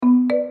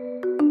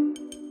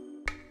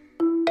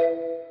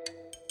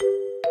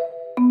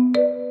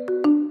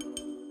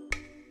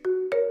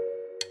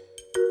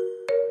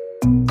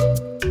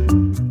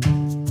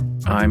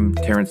I'm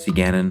Terrence C.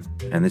 Gannon,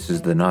 and this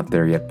is the Not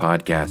There Yet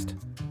podcast.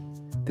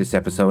 This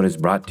episode is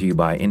brought to you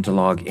by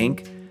Interlog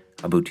Inc.,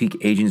 a boutique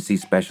agency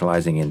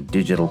specializing in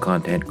digital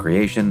content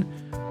creation,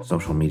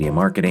 social media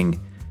marketing,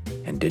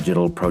 and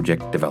digital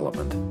project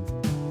development.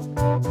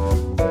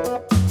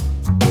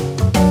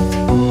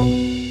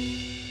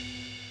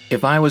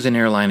 If I was an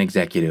airline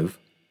executive,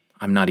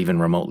 I'm not even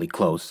remotely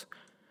close,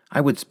 I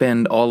would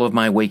spend all of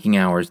my waking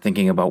hours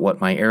thinking about what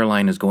my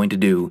airline is going to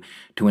do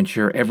to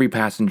ensure every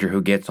passenger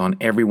who gets on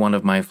every one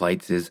of my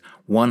flights is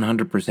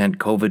 100%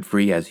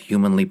 COVID-free as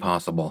humanly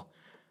possible.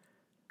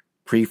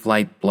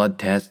 Pre-flight blood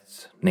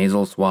tests,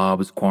 nasal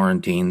swabs,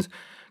 quarantines,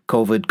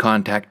 COVID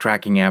contact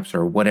tracking apps,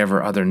 or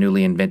whatever other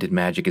newly invented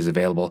magic is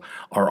available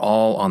are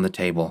all on the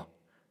table.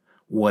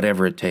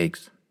 Whatever it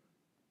takes.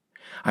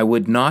 I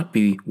would not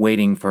be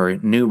waiting for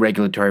new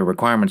regulatory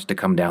requirements to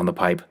come down the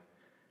pipe.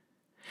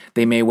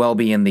 They may well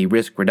be in the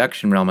risk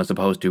reduction realm as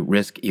opposed to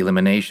risk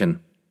elimination.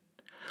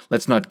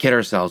 Let's not kid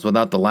ourselves,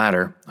 without the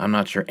latter, I'm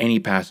not sure any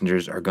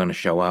passengers are going to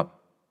show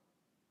up.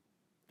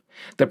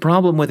 The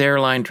problem with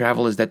airline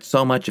travel is that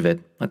so much of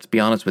it, let's be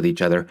honest with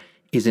each other,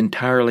 is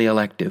entirely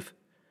elective.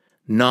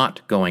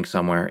 Not going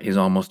somewhere is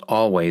almost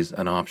always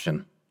an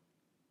option.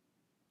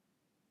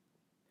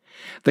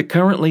 The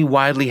currently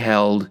widely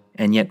held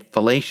and yet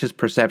fallacious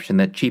perception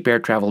that cheap air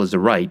travel is a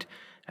right,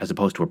 as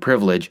opposed to a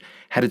privilege,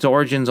 had its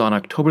origins on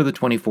October the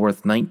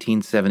 24th,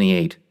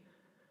 1978.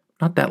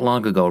 Not that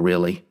long ago,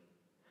 really.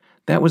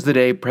 That was the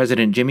day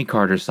President Jimmy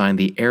Carter signed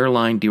the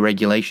Airline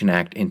Deregulation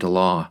Act into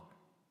law.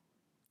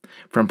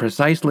 From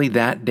precisely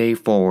that day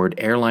forward,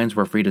 airlines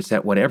were free to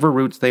set whatever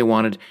routes they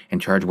wanted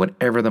and charge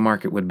whatever the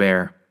market would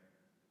bear.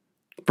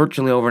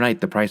 Virtually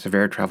overnight, the price of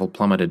air travel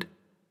plummeted.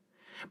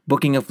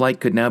 Booking a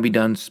flight could now be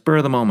done spur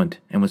of the moment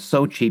and was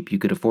so cheap you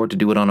could afford to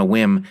do it on a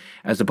whim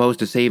as opposed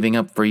to saving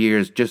up for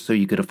years just so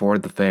you could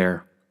afford the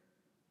fare.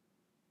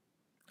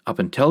 Up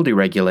until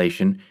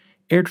deregulation,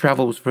 air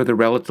travel was for the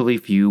relatively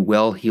few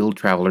well-heeled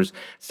travelers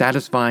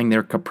satisfying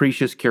their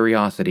capricious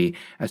curiosity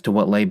as to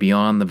what lay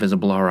beyond the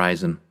visible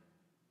horizon.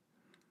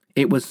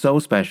 It was so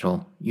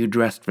special, you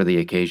dressed for the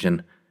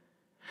occasion.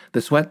 The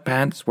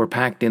sweatpants were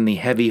packed in the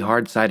heavy,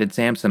 hard-sided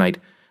Samsonite,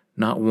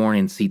 not worn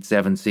in seat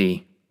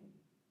 7C.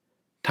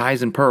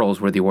 Ties and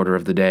pearls were the order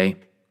of the day.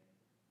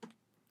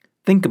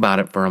 Think about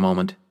it for a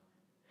moment.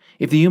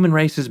 If the human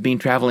race has been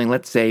traveling,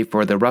 let's say,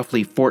 for the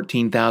roughly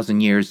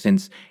 14,000 years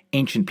since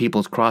ancient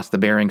peoples crossed the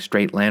Bering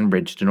Strait land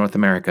bridge to North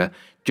America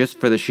just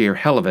for the sheer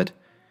hell of it,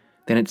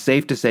 then it's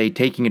safe to say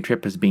taking a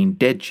trip has been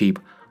dead cheap,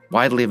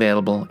 widely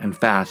available, and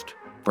fast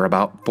for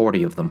about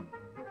 40 of them.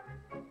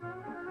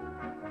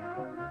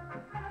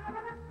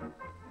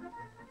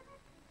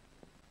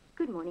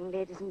 Good morning,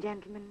 ladies and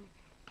gentlemen.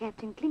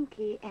 Captain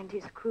Klinke and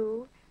his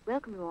crew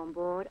welcome you on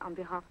board on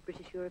behalf of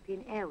British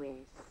European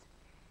Airways.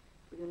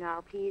 Will you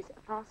now please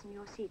fasten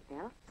your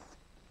seatbelts?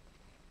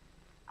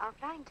 Our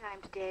flying time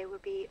today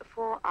will be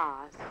 4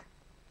 hours,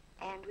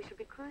 and we shall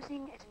be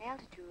cruising at an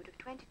altitude of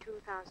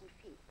 22,000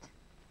 feet.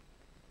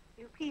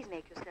 Will you please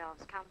make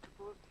yourselves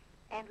comfortable,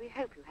 and we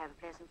hope you have a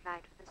pleasant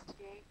flight with us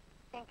today.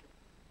 Thank you.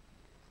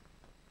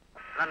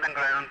 London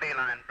ground,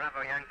 B-line,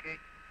 Bravo Yankee.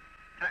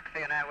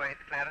 Taxi and airways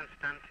clearance,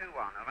 stand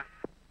 2-1, over.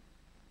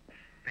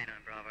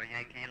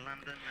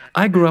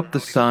 I grew up the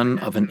son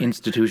of an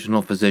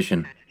institutional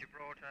physician.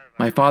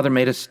 My father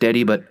made a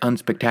steady but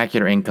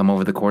unspectacular income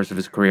over the course of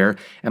his career,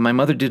 and my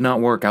mother did not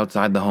work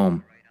outside the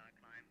home.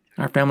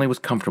 Our family was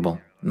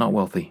comfortable, not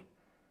wealthy.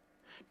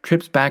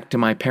 Trips back to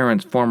my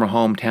parents' former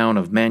hometown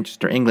of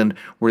Manchester, England,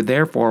 were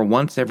therefore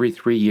once every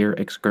 3-year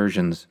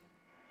excursions.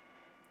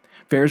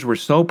 Fares were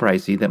so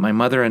pricey that my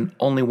mother and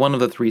only one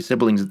of the 3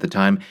 siblings at the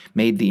time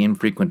made the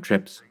infrequent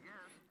trips.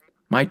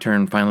 My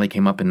turn finally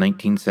came up in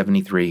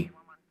 1973.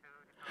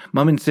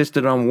 Mum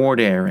insisted on Ward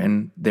Air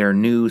and their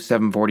new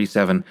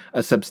 747,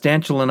 a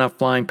substantial enough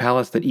flying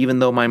palace that even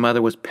though my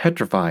mother was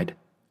petrified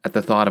at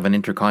the thought of an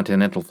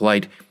intercontinental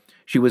flight,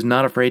 she was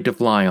not afraid to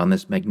fly on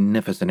this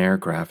magnificent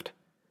aircraft.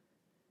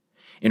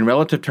 In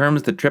relative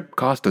terms, the trip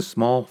cost a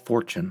small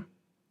fortune.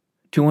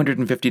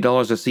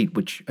 $250 a seat,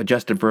 which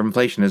adjusted for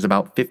inflation is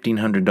about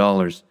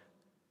 $1,500.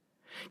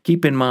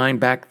 Keep in mind,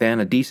 back then,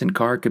 a decent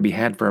car could be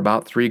had for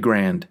about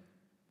 $3,000.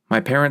 My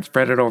parents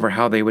fretted over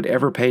how they would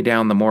ever pay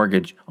down the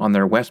mortgage on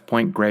their West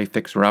Point gray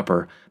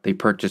fixer-upper they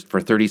purchased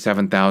for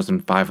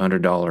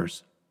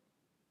 $37,500.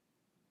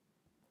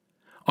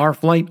 Our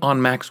flight on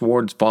Max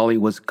Ward's Folly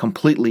was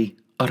completely,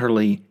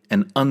 utterly,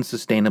 and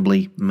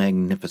unsustainably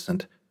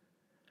magnificent.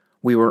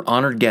 We were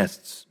honored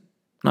guests,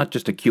 not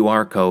just a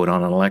QR code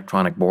on an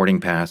electronic boarding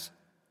pass.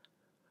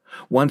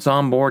 Once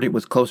on board, it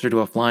was closer to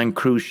a flying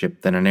cruise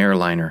ship than an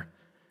airliner.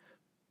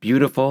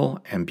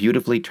 Beautiful and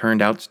beautifully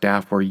turned out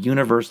staff were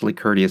universally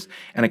courteous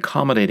and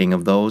accommodating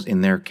of those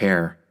in their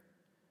care.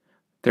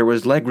 There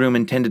was legroom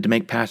intended to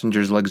make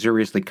passengers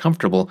luxuriously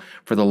comfortable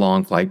for the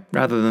long flight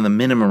rather than the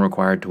minimum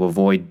required to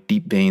avoid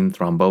deep vein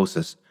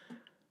thrombosis.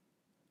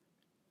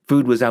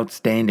 Food was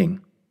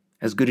outstanding,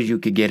 as good as you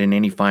could get in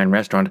any fine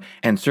restaurant,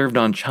 and served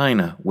on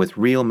china with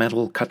real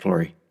metal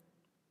cutlery.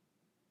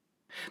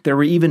 There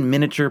were even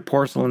miniature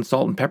porcelain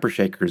salt and pepper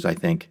shakers, I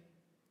think.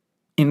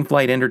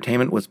 In-flight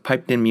entertainment was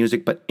piped-in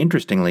music, but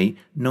interestingly,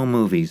 no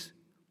movies.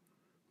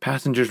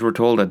 Passengers were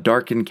told a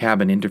darkened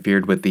cabin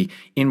interfered with the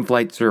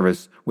in-flight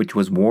service, which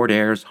was Ward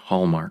Air's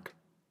hallmark.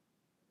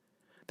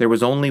 There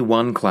was only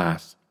one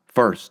class,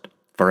 first,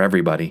 for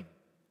everybody.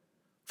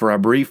 For a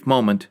brief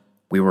moment,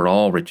 we were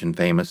all rich and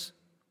famous.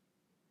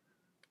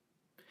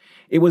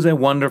 It was a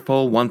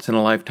wonderful,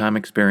 once-in-a-lifetime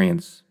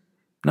experience.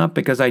 Not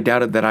because I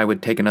doubted that I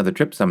would take another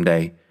trip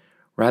someday.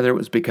 Rather, it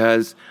was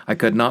because I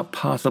could not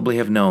possibly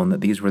have known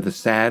that these were the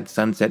sad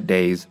sunset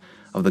days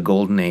of the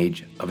golden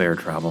age of air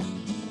travel.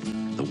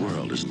 The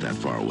world isn't that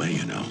far away,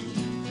 you know.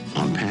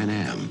 On Pan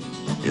Am,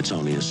 it's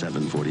only a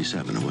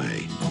 747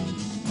 away,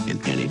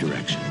 in any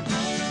direction.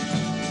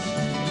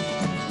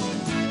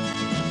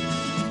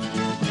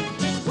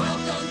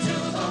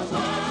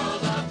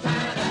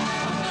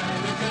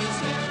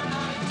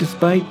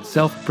 Despite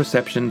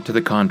self-perception to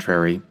the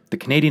contrary, the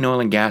Canadian oil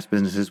and gas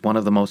business is one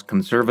of the most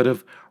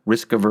conservative,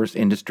 risk-averse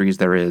industries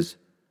there is.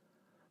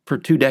 For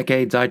 2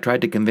 decades, I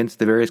tried to convince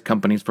the various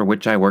companies for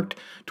which I worked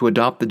to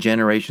adopt the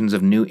generations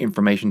of new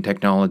information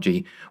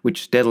technology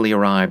which steadily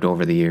arrived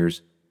over the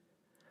years.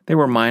 There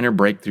were minor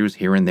breakthroughs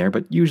here and there,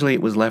 but usually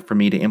it was left for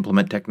me to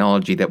implement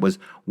technology that was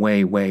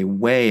way, way,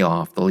 way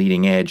off the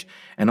leading edge,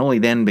 and only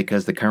then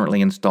because the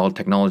currently installed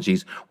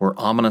technologies were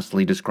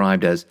ominously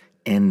described as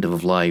end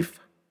of life.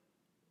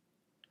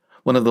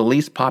 One of the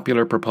least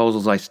popular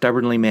proposals I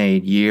stubbornly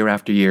made year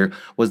after year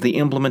was the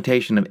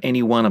implementation of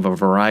any one of a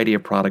variety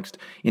of products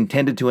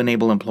intended to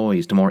enable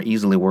employees to more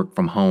easily work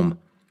from home.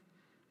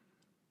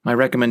 My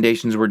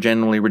recommendations were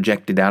generally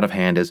rejected out of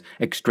hand as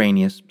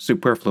extraneous,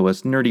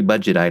 superfluous, nerdy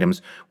budget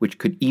items which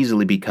could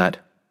easily be cut.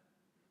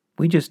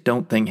 We just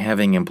don't think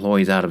having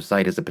employees out of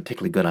sight is a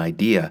particularly good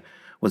idea,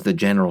 was the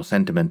general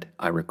sentiment,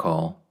 I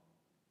recall.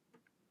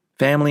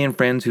 Family and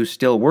friends who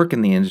still work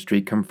in the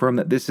industry confirm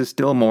that this is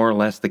still more or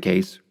less the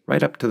case,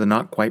 right up to the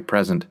not quite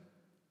present.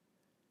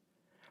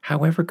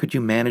 However could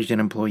you manage an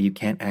employee you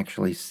can't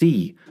actually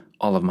see?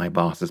 All of my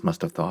bosses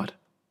must have thought.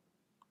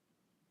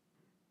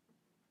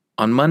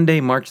 On Monday,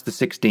 March the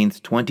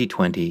 16th,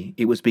 2020,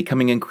 it was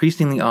becoming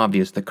increasingly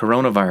obvious that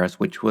coronavirus,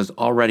 which was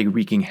already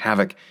wreaking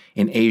havoc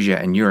in Asia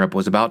and Europe,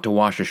 was about to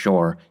wash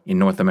ashore in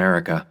North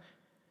America.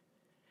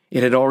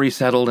 It had already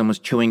settled and was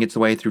chewing its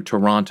way through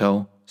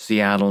Toronto,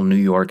 Seattle, New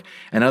York,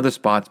 and other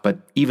spots, but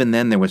even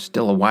then there was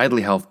still a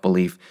widely held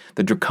belief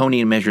that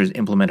draconian measures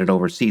implemented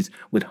overseas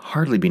would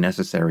hardly be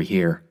necessary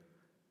here.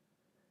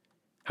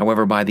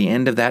 However, by the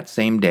end of that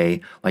same day,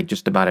 like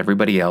just about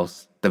everybody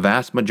else, the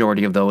vast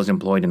majority of those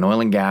employed in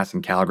oil and gas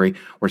in Calgary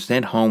were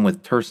sent home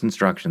with terse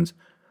instructions: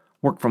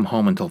 work from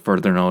home until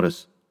further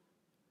notice.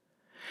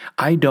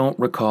 I don't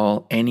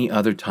recall any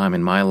other time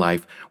in my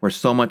life where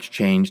so much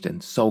changed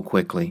and so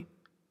quickly.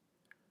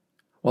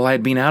 While I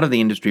had been out of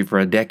the industry for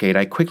a decade,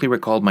 I quickly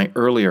recalled my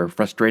earlier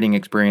frustrating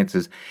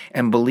experiences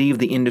and believed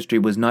the industry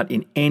was not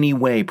in any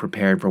way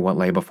prepared for what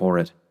lay before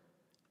it.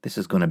 This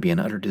is going to be an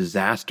utter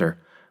disaster,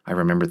 I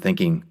remember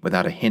thinking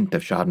without a hint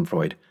of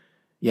schadenfreude.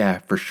 Yeah,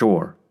 for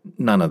sure,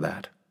 none of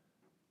that.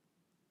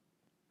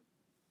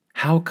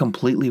 How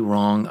completely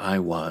wrong I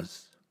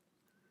was.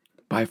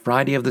 By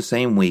Friday of the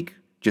same week,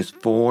 just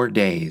 4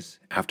 days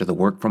after the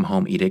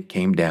work-from-home edict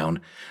came down,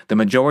 the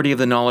majority of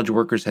the knowledge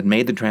workers had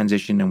made the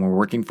transition and were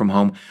working from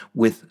home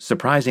with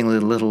surprisingly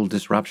little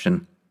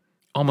disruption.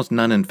 Almost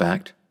none, in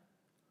fact.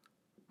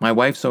 My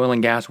wife's oil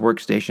and gas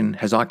workstation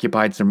has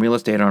occupied some real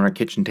estate on our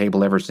kitchen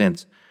table ever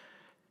since.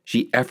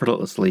 She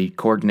effortlessly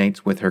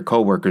coordinates with her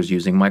coworkers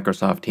using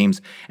Microsoft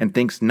Teams and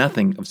thinks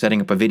nothing of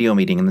setting up a video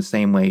meeting in the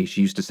same way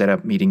she used to set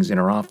up meetings in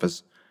her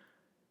office.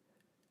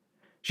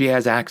 She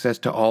has access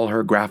to all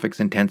her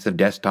graphics-intensive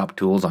desktop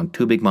tools on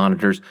 2 big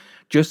monitors,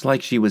 just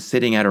like she was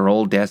sitting at her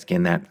old desk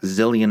in that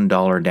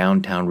zillion-dollar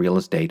downtown real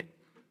estate.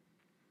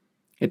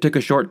 It took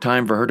a short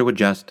time for her to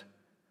adjust,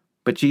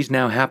 but she's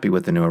now happy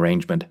with the new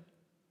arrangement.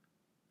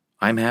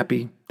 I'm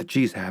happy that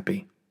she's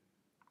happy.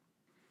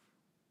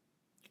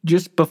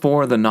 Just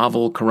before the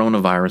novel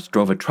coronavirus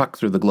drove a truck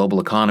through the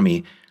global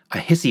economy, a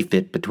hissy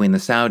fit between the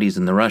Saudis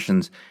and the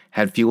Russians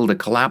had fueled a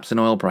collapse in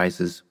oil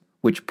prices,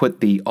 which put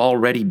the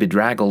already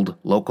bedraggled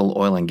local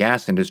oil and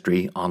gas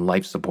industry on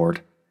life support.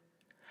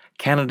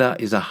 Canada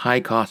is a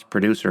high-cost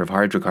producer of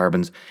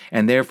hydrocarbons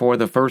and therefore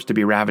the first to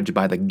be ravaged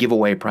by the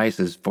giveaway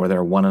prices for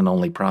their one and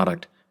only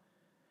product.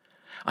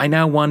 I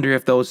now wonder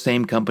if those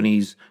same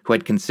companies who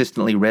had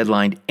consistently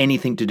redlined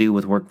anything to do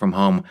with work from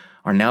home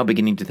are now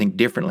beginning to think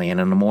differently and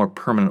in a more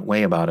permanent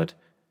way about it.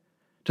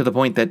 To the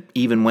point that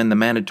even when the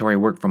mandatory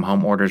work from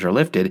home orders are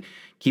lifted,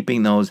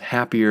 keeping those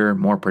happier,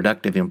 more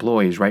productive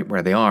employees right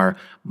where they are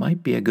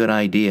might be a good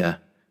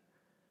idea.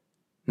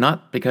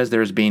 Not because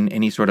there's been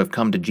any sort of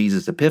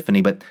come-to-Jesus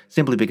epiphany, but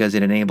simply because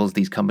it enables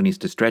these companies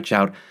to stretch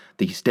out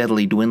the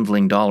steadily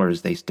dwindling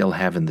dollars they still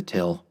have in the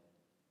till.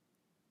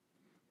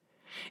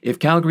 If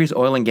Calgary's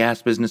oil and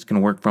gas business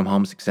can work from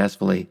home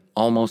successfully,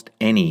 almost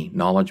any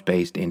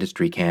knowledge-based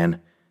industry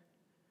can.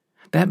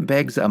 That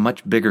begs a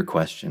much bigger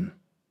question.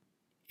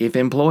 If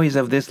employees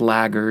of this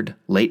laggard,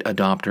 late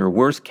adopter,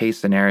 worst-case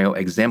scenario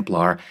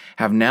exemplar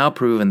have now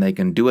proven they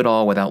can do it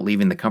all without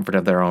leaving the comfort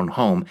of their own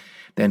home,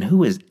 then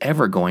who is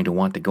ever going to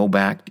want to go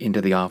back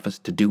into the office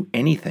to do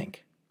anything?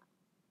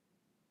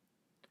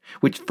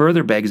 Which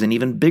further begs an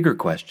even bigger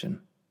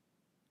question.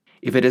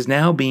 If it has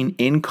now been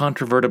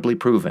incontrovertibly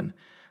proven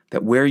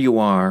that where you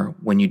are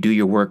when you do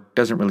your work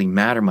doesn't really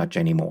matter much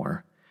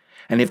anymore,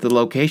 and if the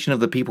location of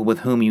the people with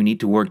whom you need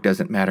to work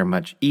doesn't matter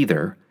much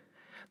either,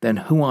 then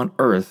who on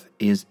earth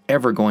is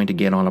ever going to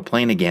get on a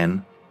plane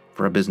again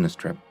for a business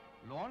trip?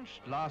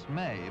 Launched last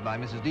May by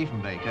Mrs.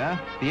 Diefenbaker,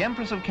 the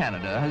Empress of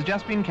Canada has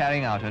just been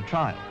carrying out her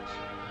trials.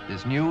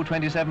 This new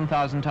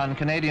 27,000-ton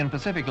Canadian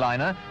Pacific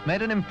liner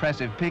made an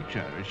impressive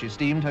picture as she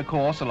steamed her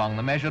course along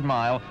the measured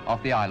mile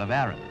off the Isle of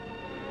Arran.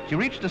 She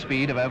reached a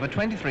speed of over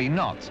 23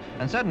 knots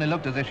and certainly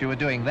looked as if she were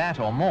doing that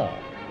or more.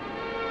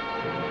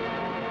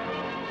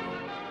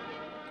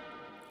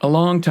 A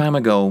long time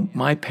ago,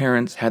 my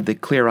parents had the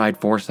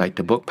clear-eyed foresight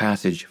to book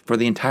passage for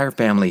the entire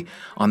family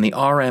on the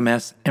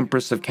RMS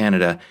Empress of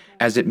Canada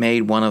as it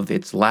made one of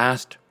its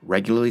last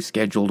regularly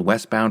scheduled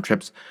westbound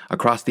trips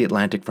across the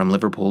Atlantic from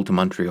Liverpool to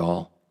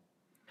Montreal.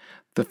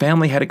 The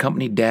family had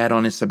accompanied Dad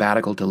on his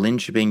sabbatical to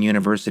Linköping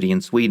University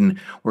in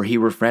Sweden, where he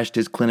refreshed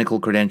his clinical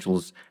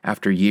credentials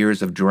after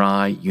years of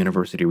dry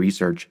university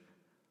research.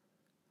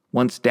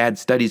 Once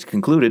Dad's studies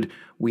concluded,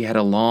 we had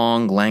a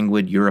long,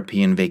 languid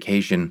European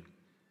vacation.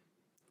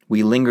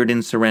 We lingered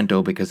in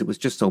Sorrento because it was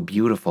just so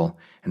beautiful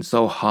and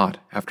so hot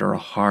after a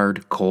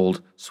hard,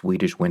 cold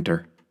Swedish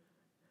winter.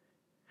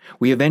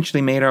 We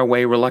eventually made our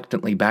way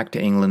reluctantly back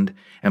to England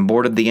and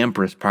boarded the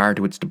Empress prior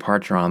to its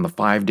departure on the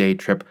 5-day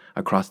trip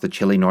across the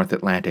chilly North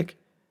Atlantic.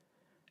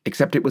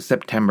 Except it was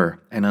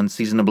September and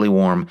unseasonably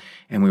warm,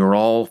 and we were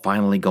all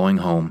finally going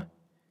home.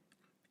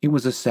 It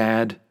was a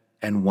sad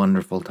and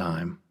wonderful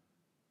time.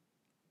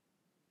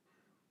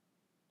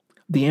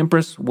 The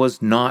Empress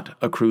was not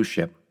a cruise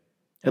ship,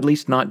 at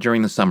least not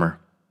during the summer.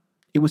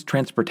 It was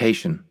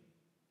transportation,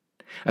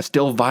 a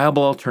still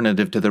viable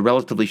alternative to the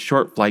relatively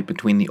short flight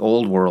between the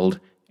old world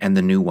and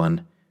the new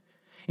one.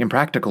 In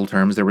practical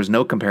terms, there was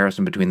no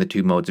comparison between the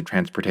two modes of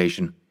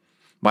transportation.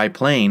 By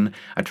plane,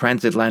 a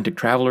transatlantic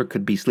traveler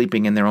could be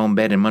sleeping in their own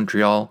bed in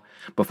Montreal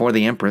before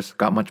the Empress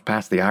got much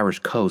past the Irish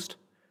coast.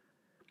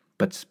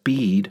 But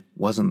speed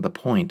wasn't the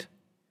point.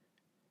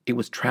 It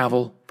was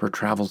travel for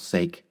travel's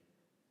sake.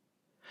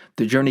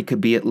 The journey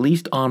could be at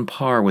least on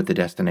par with the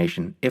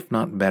destination, if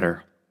not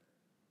better.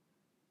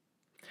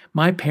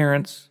 My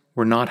parents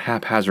were not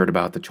haphazard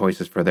about the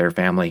choices for their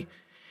family.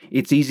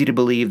 It's easy to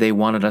believe they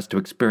wanted us to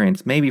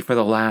experience, maybe for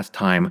the last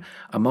time,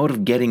 a mode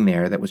of getting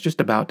there that was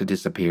just about to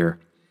disappear,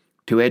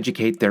 to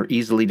educate their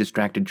easily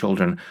distracted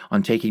children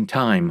on taking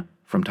time,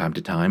 from time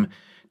to time,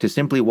 to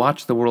simply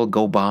watch the world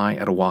go by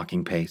at a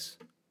walking pace.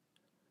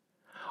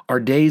 Our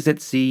days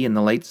at sea in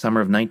the late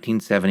summer of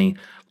 1970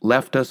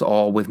 left us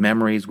all with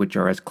memories which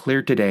are as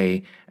clear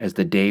today as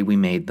the day we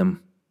made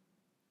them.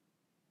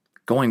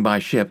 Going by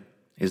ship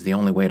is the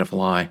only way to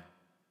fly.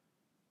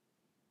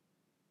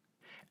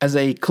 As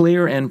a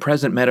clear and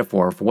present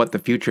metaphor for what the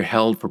future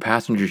held for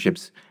passenger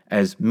ships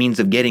as means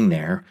of getting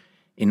there,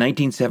 in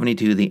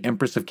 1972 the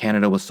Empress of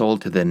Canada was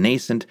sold to the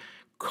nascent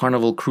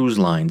Carnival Cruise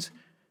Lines.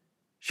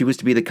 She was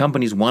to be the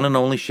company's one and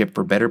only ship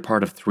for better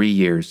part of 3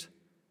 years.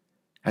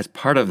 As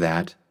part of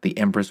that, the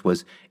Empress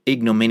was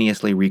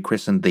ignominiously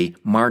rechristened the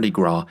Mardi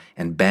Gras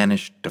and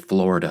banished to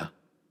Florida.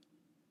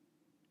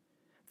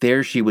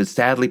 There she was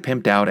sadly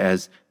pimped out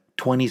as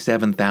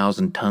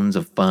 27,000 tons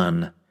of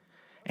fun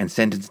and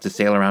sentenced to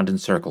sail around in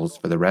circles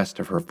for the rest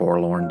of her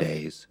forlorn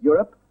days.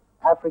 Europe,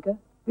 Africa,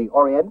 the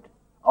Orient,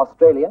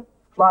 Australia,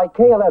 fly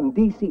KLM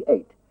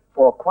DC-8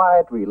 for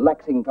quiet,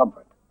 relaxing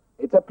comfort.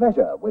 It's a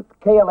pleasure with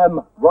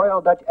KLM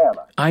Royal Dutch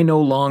Airlines. I no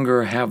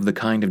longer have the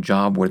kind of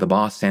job where the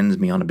boss sends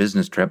me on a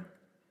business trip.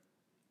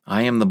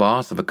 I am the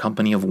boss of a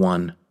company of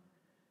one,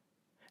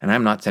 and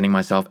I'm not sending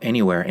myself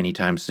anywhere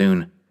anytime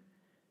soon.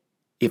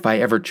 If I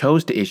ever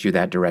chose to issue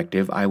that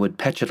directive, I would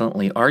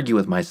petulantly argue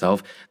with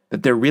myself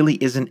that there really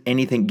isn't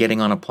anything getting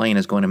on a plane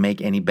is going to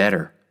make any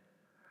better.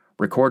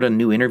 Record a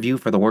new interview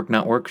for the Work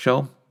Not Work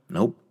show?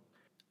 Nope.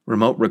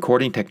 Remote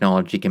recording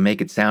technology can make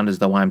it sound as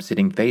though I'm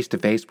sitting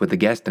face-to-face with the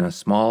guest in a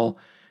small,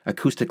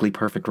 acoustically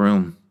perfect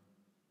room.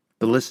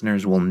 The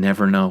listeners will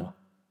never know.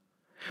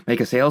 Make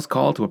a sales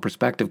call to a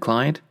prospective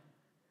client?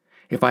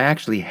 If I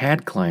actually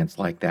had clients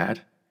like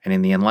that, and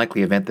in the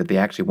unlikely event that they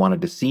actually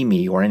wanted to see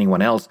me or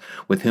anyone else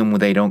with whom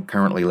they don't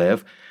currently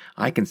live,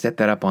 I can set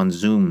that up on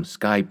Zoom,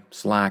 Skype,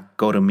 Slack,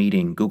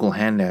 GoToMeeting, Google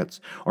Hangouts,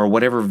 or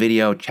whatever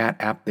video chat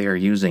app they are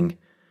using.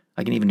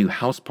 I can even do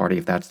House Party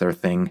if that's their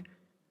thing.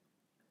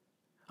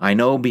 I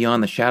know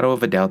beyond the shadow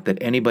of a doubt that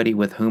anybody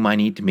with whom I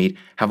need to meet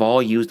have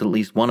all used at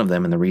least one of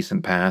them in the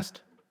recent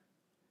past.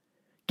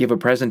 Give a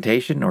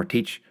presentation or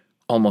teach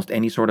almost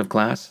any sort of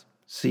class?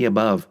 See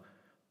above.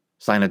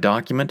 Sign a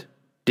document?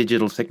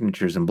 Digital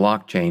signatures and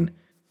blockchain.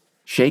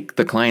 Shake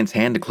the client's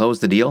hand to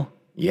close the deal?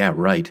 Yeah,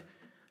 right.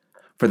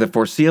 For the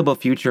foreseeable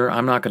future,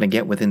 I'm not going to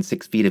get within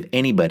 6 feet of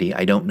anybody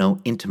I don't know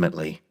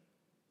intimately.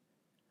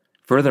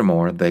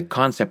 Furthermore, the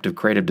concept of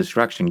creative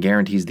destruction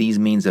guarantees these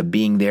means of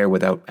being there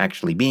without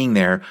actually being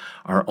there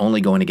are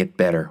only going to get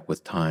better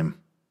with time.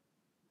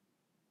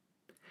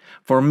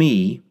 For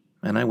me,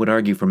 and I would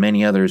argue for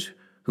many others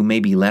who may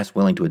be less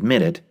willing to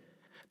admit it,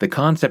 the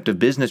concept of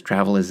business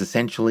travel is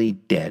essentially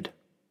dead.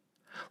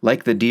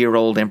 Like the dear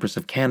old Empress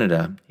of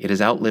Canada, it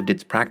has outlived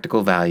its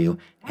practical value,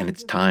 and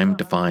it's time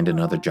to find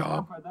another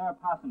job. For their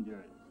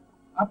passengers,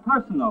 a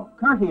personal,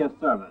 courteous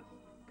service,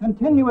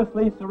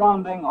 continuously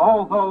surrounding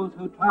all those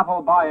who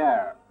travel by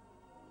air.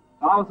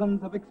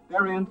 Thousands of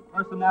experienced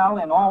personnel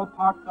in all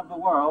parts of the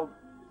world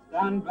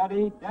stand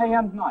ready day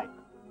and night,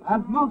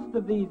 and most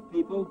of these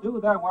people do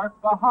their work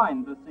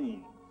behind the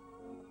scenes.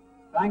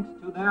 Thanks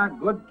to their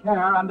good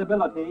care and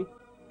ability,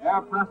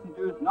 air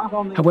passengers not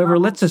only... However,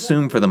 let's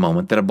assume for the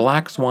moment that a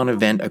black swan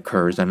event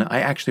occurs and I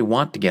actually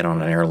want to get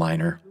on an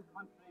airliner.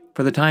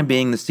 For the time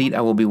being, the seat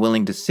I will be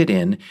willing to sit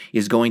in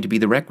is going to be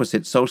the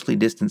requisite socially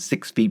distant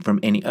 6 feet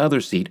from any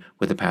other seat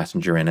with a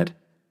passenger in it.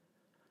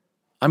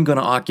 I'm going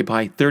to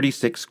occupy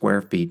 36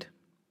 square feet.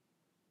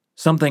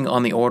 Something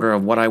on the order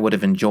of what I would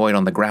have enjoyed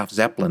on the Graf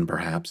Zeppelin,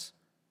 perhaps.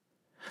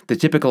 The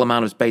typical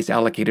amount of space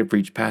allocated for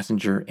each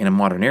passenger in a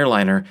modern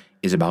airliner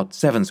is about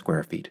 7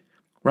 square feet,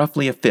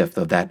 roughly a fifth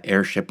of that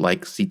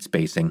airship-like seat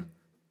spacing.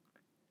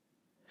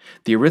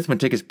 The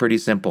arithmetic is pretty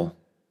simple.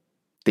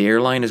 The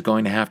airline is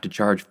going to have to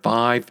charge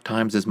 5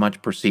 times as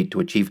much per seat to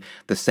achieve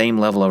the same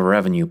level of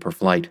revenue per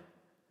flight.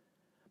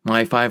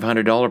 My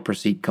 $500 per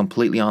seat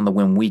completely on the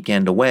whim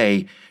weekend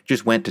away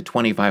just went to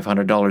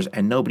 $2,500,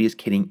 and nobody is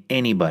kidding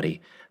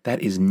anybody.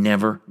 That is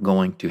never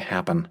going to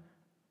happen.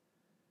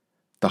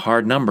 The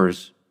hard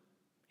numbers,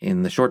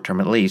 in the short term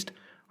at least,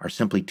 are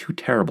simply too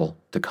terrible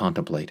to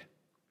contemplate.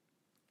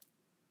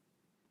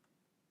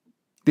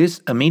 This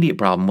immediate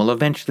problem will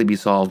eventually be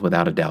solved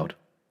without a doubt.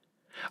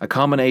 A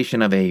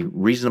combination of a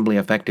reasonably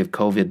effective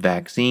COVID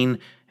vaccine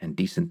and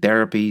decent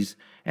therapies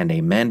and a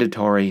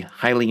mandatory,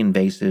 highly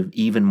invasive,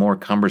 even more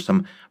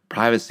cumbersome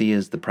privacy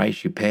is the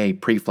price you pay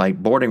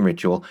pre-flight boarding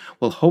ritual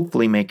will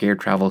hopefully make air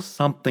travel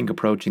something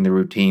approaching the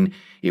routine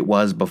it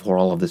was before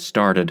all of this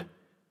started.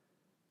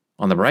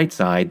 On the bright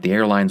side, the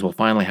airlines will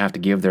finally have to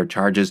give their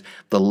charges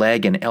the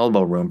leg and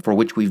elbow room for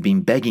which we've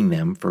been begging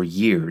them for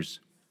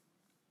years.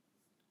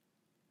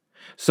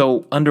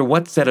 So, under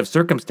what set of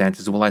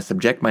circumstances will I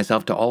subject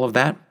myself to all of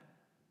that?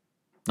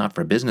 Not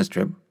for a business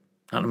trip.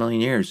 Not in a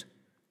million years.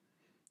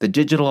 The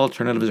digital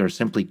alternatives are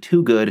simply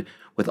too good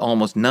with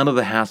almost none of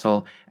the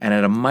hassle and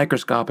at a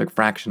microscopic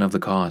fraction of the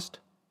cost.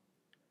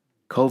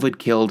 COVID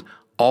killed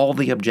all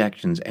the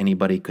objections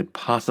anybody could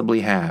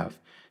possibly have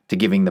to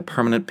giving the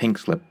permanent pink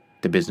slip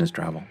to business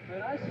travel.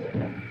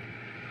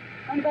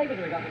 How many bagels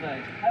have we got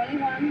today?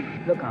 Only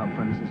one. Look out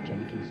for Mrs.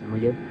 Jenkinson,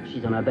 will you?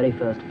 She's on her very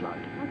first flight.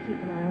 I'll keep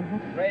an eye on her.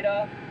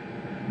 Radar.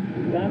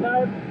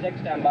 Standby. Check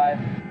standby.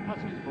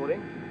 Passengers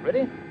boarding. Ready?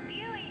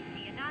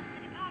 BOAC announced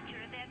the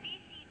departure of their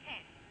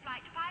BC-10,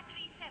 flight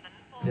 537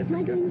 for... What am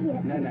I doing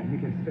here? No, you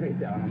go straight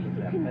down on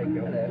the left. There you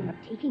go. Hello.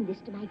 Taking this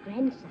to my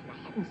grandson. I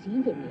haven't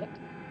seen him yet.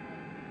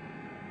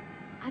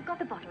 I've got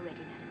the bottle ready,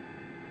 madam.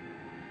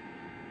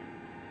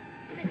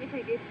 Let me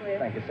take this for you.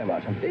 Thank you so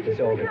much. I'm completely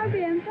sorted.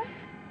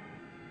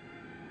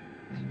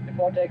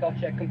 Before takeoff,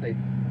 check complete.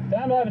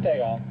 Stand by for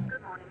takeoff.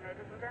 Good morning,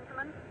 ladies and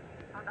gentlemen.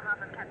 On behalf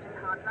of Captain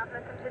Hardknott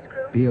and his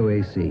crew...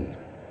 BOAC.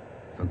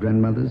 For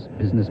grandmothers,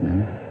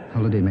 businessmen,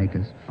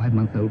 holidaymakers,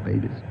 5-month-old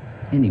babies.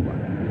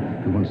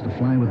 Anyone who wants to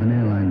fly with an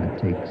airline that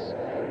takes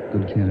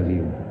good care of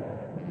you.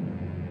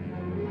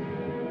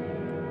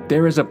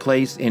 There is a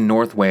place in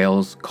North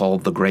Wales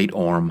called the Great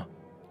Orme,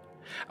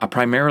 a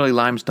primarily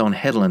limestone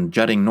headland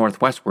jutting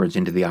northwestwards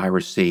into the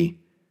Irish Sea.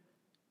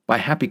 By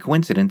happy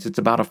coincidence, it's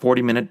about a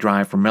 40-minute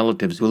drive from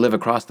relatives who live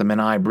across the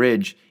Menai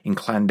Bridge in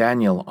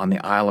Clandaniel on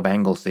the Isle of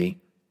Anglesey.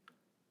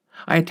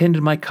 I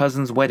attended my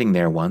cousin's wedding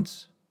there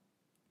once.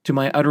 To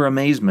my utter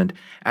amazement,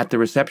 at the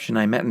reception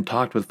I met and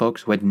talked with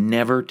folks who had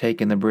never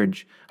taken the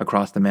bridge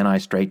across the Menai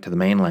Strait to the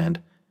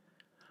mainland.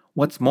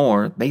 What's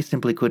more, they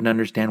simply couldn't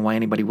understand why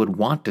anybody would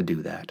want to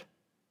do that.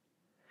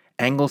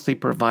 Anglesey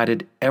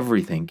provided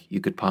everything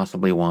you could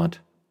possibly want.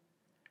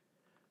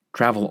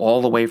 Travel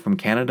all the way from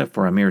Canada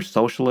for a mere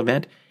social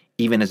event,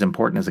 even as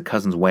important as a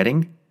cousin's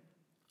wedding?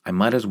 I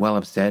might as well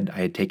have said I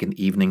had taken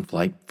the evening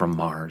flight from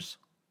Mars.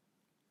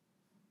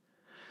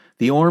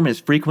 The Orme is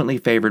frequently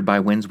favored by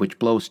winds which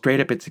blow straight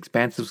up its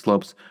expansive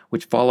slopes,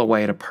 which fall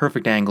away at a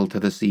perfect angle to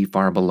the sea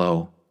far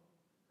below.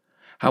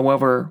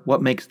 However,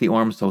 what makes the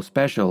Orme so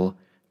special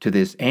to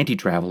this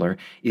anti-traveler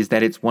is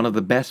that it's one of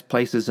the best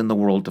places in the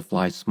world to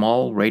fly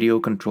small,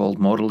 radio-controlled,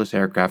 motorless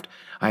aircraft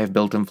I have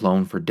built and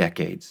flown for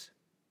decades.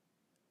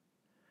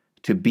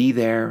 To be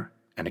there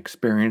and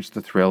experience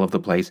the thrill of the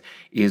place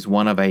is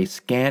one of a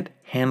scant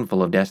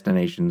handful of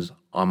destinations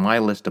on my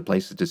list of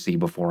places to see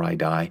before I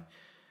die.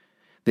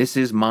 This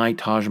is my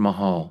Taj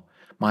Mahal,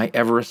 my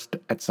Everest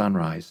at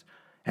sunrise,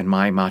 and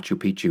my Machu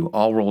Picchu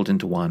all rolled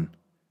into one.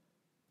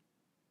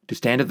 To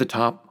stand at the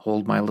top,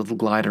 hold my little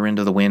glider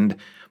into the wind,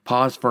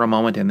 pause for a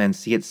moment, and then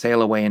see it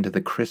sail away into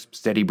the crisp,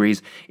 steady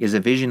breeze is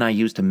a vision I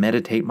use to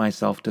meditate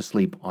myself to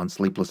sleep on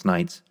sleepless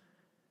nights.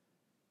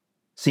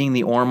 Seeing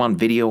the Orm on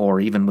video or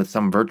even with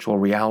some virtual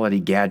reality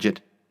gadget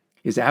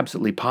is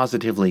absolutely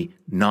positively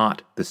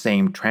not the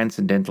same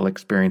transcendental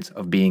experience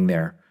of being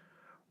there.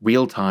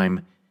 Real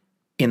time,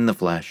 in the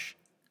flesh,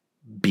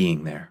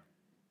 being there.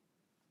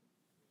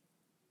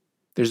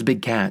 There's a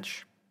big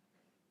catch.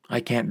 I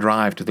can't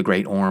drive to the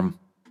Great Orm,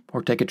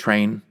 or take a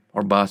train,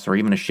 or bus, or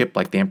even a ship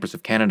like the Empress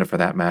of Canada for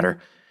that matter.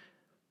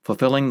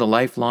 Fulfilling the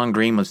lifelong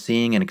dream of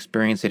seeing and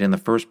experiencing it in the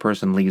first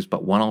person leaves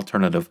but one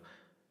alternative.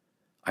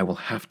 I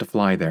will have to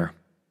fly there.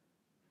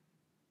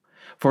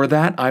 For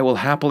that, I will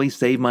happily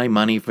save my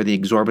money for the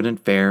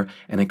exorbitant fare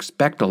and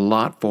expect a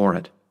lot for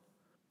it.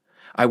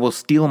 I will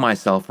steel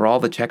myself for all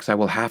the checks I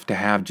will have to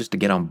have just to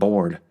get on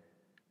board.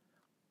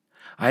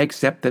 I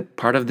accept that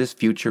part of this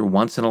future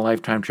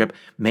once-in-a-lifetime trip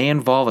may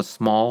involve a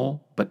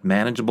small but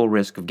manageable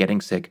risk of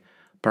getting sick,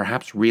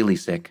 perhaps really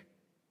sick.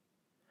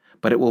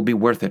 But it will be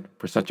worth it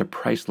for such a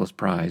priceless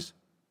prize.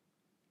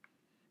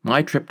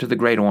 My trip to the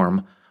Great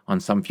Orm, on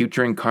some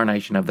future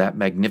incarnation of that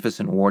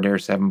magnificent Wardair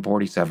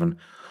 747,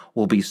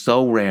 will be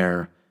so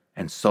rare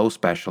and so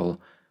special,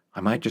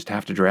 I might just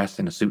have to dress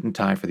in a suit and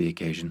tie for the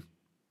occasion.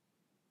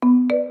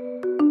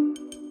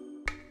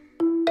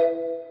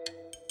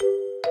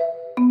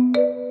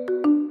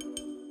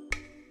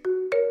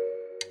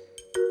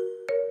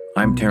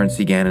 I'm Terence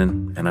C.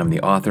 Gannon, and I'm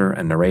the author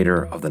and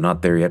narrator of the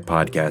Not There Yet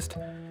podcast.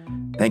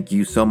 Thank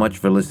you so much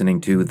for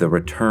listening to The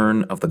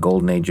Return of the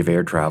Golden Age of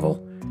Air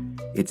Travel.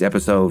 It's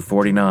episode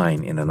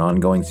 49 in an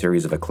ongoing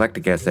series of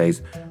eclectic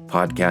essays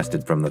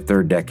podcasted from the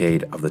third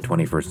decade of the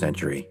 21st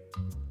century.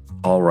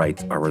 All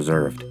rights are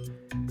reserved.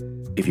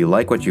 If you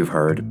like what you've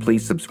heard,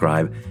 please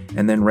subscribe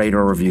and then rate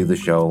or review the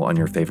show on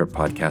your favorite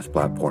podcast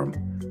platform.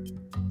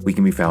 We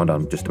can be found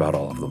on just about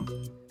all of them.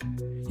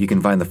 You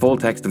can find the full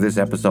text of this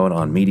episode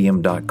on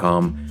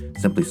medium.com.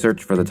 Simply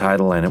search for the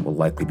title and it will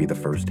likely be the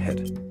first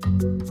hit.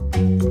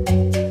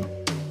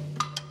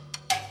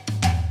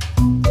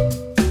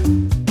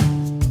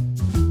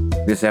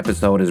 This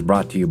episode is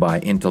brought to you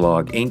by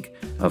Intolog Inc.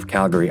 of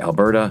Calgary,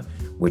 Alberta,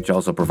 which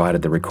also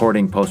provided the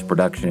recording,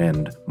 post-production,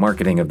 and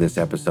marketing of this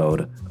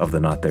episode of the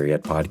Not There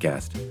Yet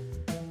podcast.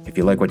 If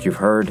you like what you've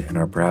heard and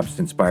are perhaps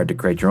inspired to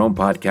create your own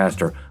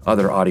podcast or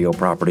other audio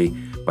property,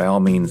 by all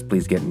means,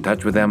 please get in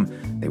touch with them.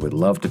 They would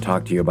love to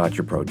talk to you about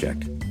your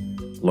project.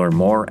 Learn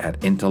more at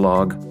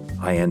Intolog,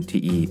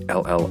 INTELLOG.com.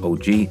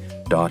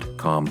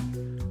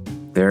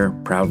 They're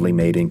proudly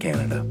made in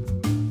Canada.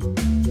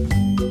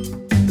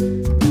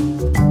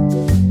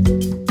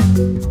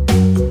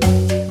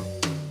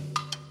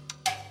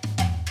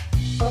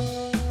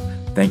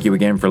 Thank you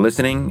again for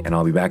listening, and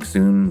I'll be back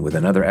soon with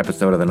another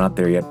episode of the Not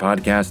There Yet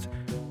podcast.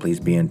 Please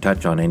be in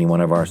touch on any one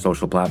of our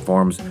social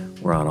platforms.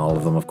 We're on all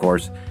of them, of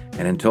course.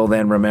 And until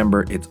then,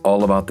 remember, it's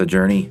all about the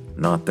journey,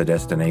 not the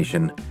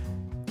destination.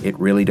 It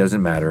really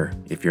doesn't matter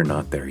if you're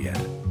not there yet.